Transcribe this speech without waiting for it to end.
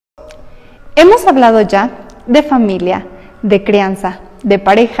Hemos hablado ya de familia, de crianza, de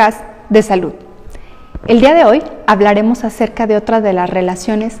parejas, de salud. El día de hoy hablaremos acerca de otra de las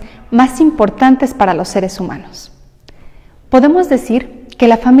relaciones más importantes para los seres humanos. Podemos decir que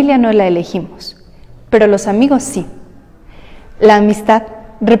la familia no la elegimos, pero los amigos sí. La amistad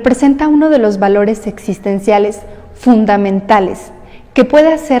representa uno de los valores existenciales fundamentales que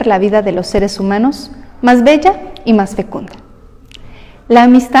puede hacer la vida de los seres humanos más bella y más fecunda. La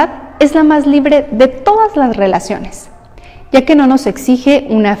amistad es la más libre de todas las relaciones, ya que no nos exige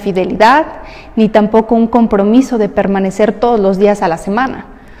una fidelidad ni tampoco un compromiso de permanecer todos los días a la semana.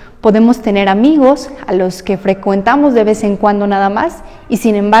 Podemos tener amigos a los que frecuentamos de vez en cuando nada más y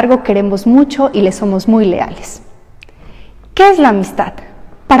sin embargo queremos mucho y les somos muy leales. ¿Qué es la amistad?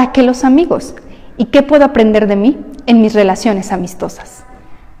 ¿Para qué los amigos? ¿Y qué puedo aprender de mí en mis relaciones amistosas?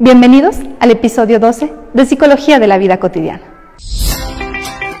 Bienvenidos al episodio 12 de Psicología de la Vida Cotidiana.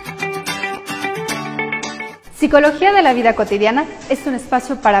 Psicología de la Vida Cotidiana es un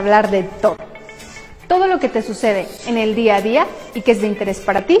espacio para hablar de todo. Todo lo que te sucede en el día a día y que es de interés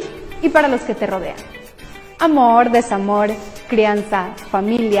para ti y para los que te rodean. Amor, desamor, crianza,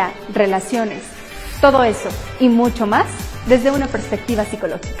 familia, relaciones, todo eso y mucho más desde una perspectiva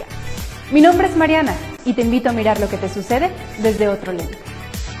psicológica. Mi nombre es Mariana y te invito a mirar lo que te sucede desde otro lente.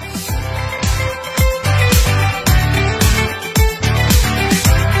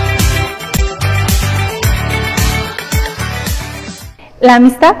 La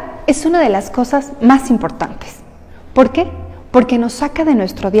amistad es una de las cosas más importantes. ¿Por qué? Porque nos saca de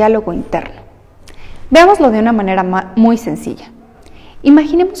nuestro diálogo interno. Veámoslo de una manera muy sencilla.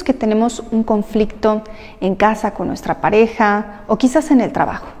 Imaginemos que tenemos un conflicto en casa con nuestra pareja o quizás en el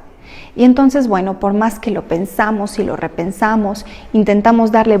trabajo. Y entonces, bueno, por más que lo pensamos y lo repensamos,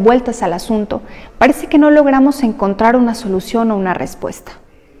 intentamos darle vueltas al asunto, parece que no logramos encontrar una solución o una respuesta.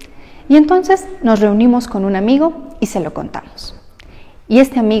 Y entonces nos reunimos con un amigo y se lo contamos. Y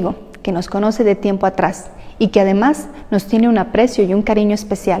este amigo, que nos conoce de tiempo atrás y que además nos tiene un aprecio y un cariño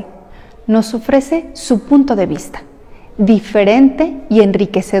especial, nos ofrece su punto de vista, diferente y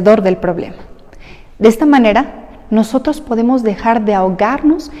enriquecedor del problema. De esta manera, nosotros podemos dejar de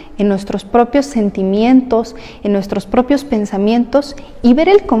ahogarnos en nuestros propios sentimientos, en nuestros propios pensamientos y ver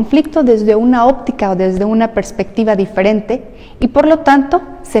el conflicto desde una óptica o desde una perspectiva diferente y por lo tanto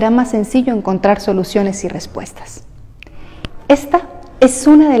será más sencillo encontrar soluciones y respuestas. Esta es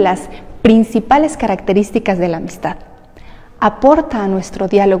una de las principales características de la amistad. Aporta a nuestro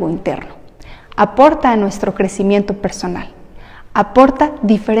diálogo interno, aporta a nuestro crecimiento personal, aporta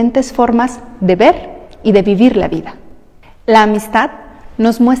diferentes formas de ver y de vivir la vida. La amistad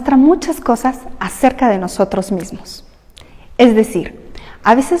nos muestra muchas cosas acerca de nosotros mismos. Es decir,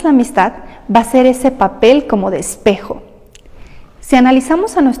 a veces la amistad va a ser ese papel como de espejo. Si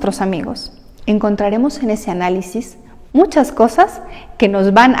analizamos a nuestros amigos, encontraremos en ese análisis muchas cosas que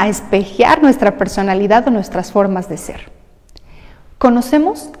nos van a espejear nuestra personalidad o nuestras formas de ser.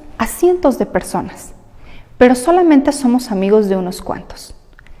 Conocemos a cientos de personas, pero solamente somos amigos de unos cuantos.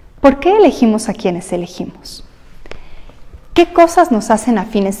 ¿Por qué elegimos a quienes elegimos? ¿Qué cosas nos hacen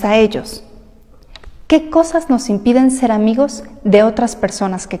afines a ellos? ¿Qué cosas nos impiden ser amigos de otras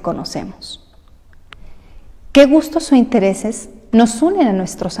personas que conocemos? ¿Qué gustos o intereses nos unen a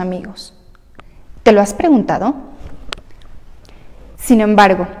nuestros amigos? ¿Te lo has preguntado? Sin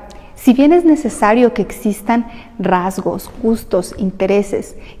embargo, si bien es necesario que existan rasgos, gustos,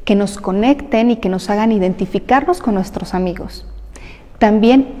 intereses que nos conecten y que nos hagan identificarnos con nuestros amigos,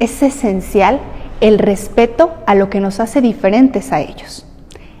 también es esencial el respeto a lo que nos hace diferentes a ellos.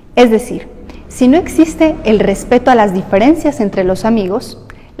 Es decir, si no existe el respeto a las diferencias entre los amigos,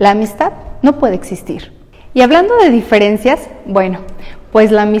 la amistad no puede existir. Y hablando de diferencias, bueno,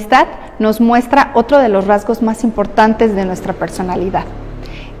 pues la amistad nos muestra otro de los rasgos más importantes de nuestra personalidad,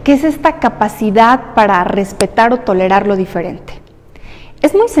 que es esta capacidad para respetar o tolerar lo diferente.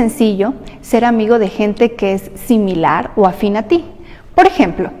 Es muy sencillo ser amigo de gente que es similar o afín a ti. Por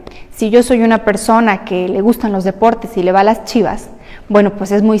ejemplo, si yo soy una persona que le gustan los deportes y le va a las Chivas, bueno,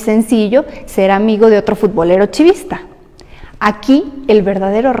 pues es muy sencillo ser amigo de otro futbolero chivista. Aquí el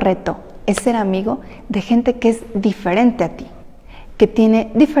verdadero reto es ser amigo de gente que es diferente a ti, que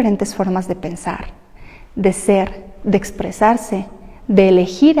tiene diferentes formas de pensar, de ser, de expresarse, de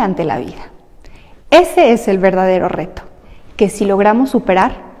elegir ante la vida. Ese es el verdadero reto, que si logramos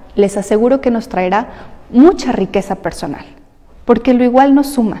superar, les aseguro que nos traerá mucha riqueza personal, porque lo igual no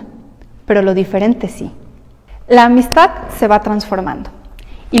suma, pero lo diferente sí. La amistad se va transformando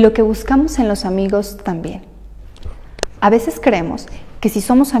y lo que buscamos en los amigos también. A veces creemos que si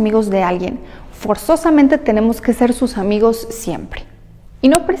somos amigos de alguien, forzosamente tenemos que ser sus amigos siempre. Y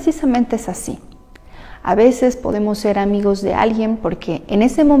no precisamente es así. A veces podemos ser amigos de alguien porque en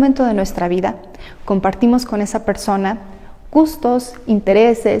ese momento de nuestra vida compartimos con esa persona gustos,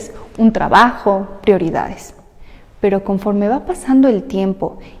 intereses, un trabajo, prioridades. Pero conforme va pasando el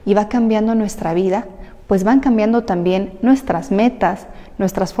tiempo y va cambiando nuestra vida, pues van cambiando también nuestras metas,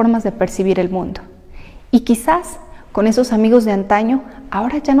 nuestras formas de percibir el mundo. Y quizás con esos amigos de antaño,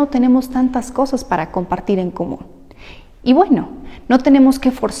 ahora ya no tenemos tantas cosas para compartir en común. Y bueno, no tenemos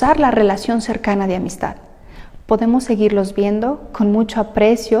que forzar la relación cercana de amistad. Podemos seguirlos viendo con mucho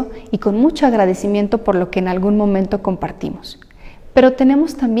aprecio y con mucho agradecimiento por lo que en algún momento compartimos. Pero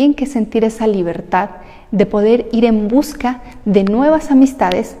tenemos también que sentir esa libertad de poder ir en busca de nuevas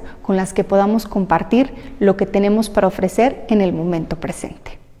amistades con las que podamos compartir lo que tenemos para ofrecer en el momento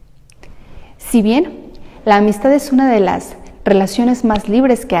presente. Si bien la amistad es una de las relaciones más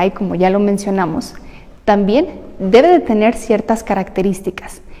libres que hay, como ya lo mencionamos, también debe de tener ciertas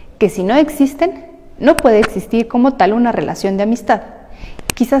características que si no existen, no puede existir como tal una relación de amistad.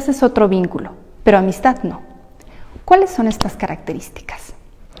 Quizás es otro vínculo, pero amistad no. ¿Cuáles son estas características?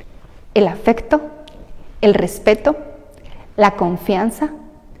 El afecto, el respeto, la confianza,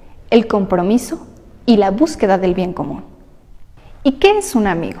 el compromiso y la búsqueda del bien común. ¿Y qué es un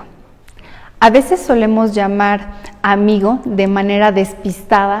amigo? A veces solemos llamar amigo de manera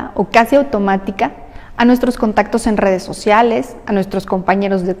despistada o casi automática a nuestros contactos en redes sociales, a nuestros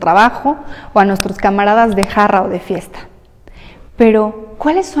compañeros de trabajo o a nuestros camaradas de jarra o de fiesta. Pero,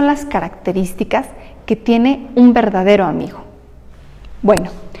 ¿cuáles son las características que tiene un verdadero amigo? Bueno,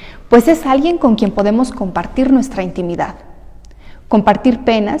 pues es alguien con quien podemos compartir nuestra intimidad, compartir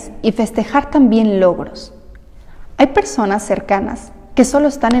penas y festejar también logros. Hay personas cercanas que solo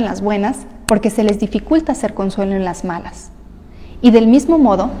están en las buenas porque se les dificulta hacer consuelo en las malas. Y del mismo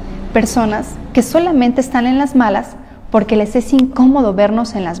modo, personas que solamente están en las malas porque les es incómodo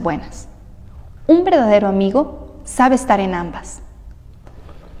vernos en las buenas. Un verdadero amigo sabe estar en ambas.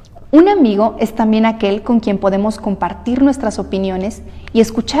 Un amigo es también aquel con quien podemos compartir nuestras opiniones y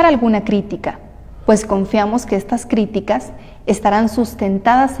escuchar alguna crítica, pues confiamos que estas críticas estarán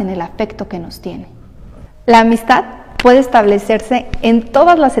sustentadas en el afecto que nos tiene. La amistad puede establecerse en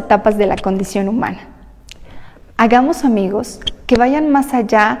todas las etapas de la condición humana. Hagamos amigos que vayan más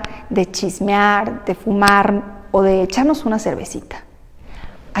allá de chismear, de fumar o de echarnos una cervecita.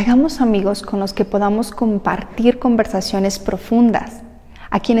 Hagamos amigos con los que podamos compartir conversaciones profundas,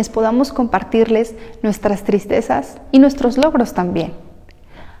 a quienes podamos compartirles nuestras tristezas y nuestros logros también.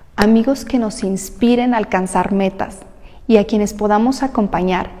 Amigos que nos inspiren a alcanzar metas y a quienes podamos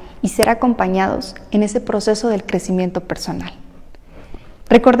acompañar y ser acompañados en ese proceso del crecimiento personal.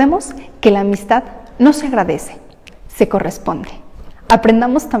 Recordemos que la amistad no se agradece, se corresponde.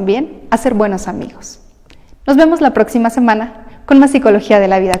 Aprendamos también a ser buenos amigos. Nos vemos la próxima semana con más psicología de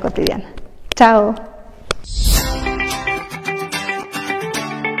la vida cotidiana. ¡Chao!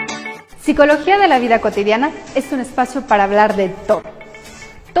 Psicología de la vida cotidiana es un espacio para hablar de todo.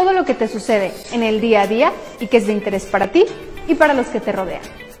 Todo lo que te sucede en el día a día y que es de interés para ti y para los que te rodean.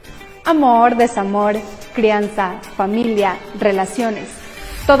 Amor, desamor, crianza, familia, relaciones,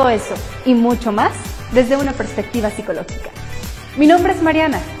 todo eso y mucho más desde una perspectiva psicológica. Mi nombre es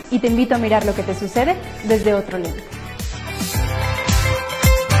Mariana y te invito a mirar lo que te sucede desde otro lente.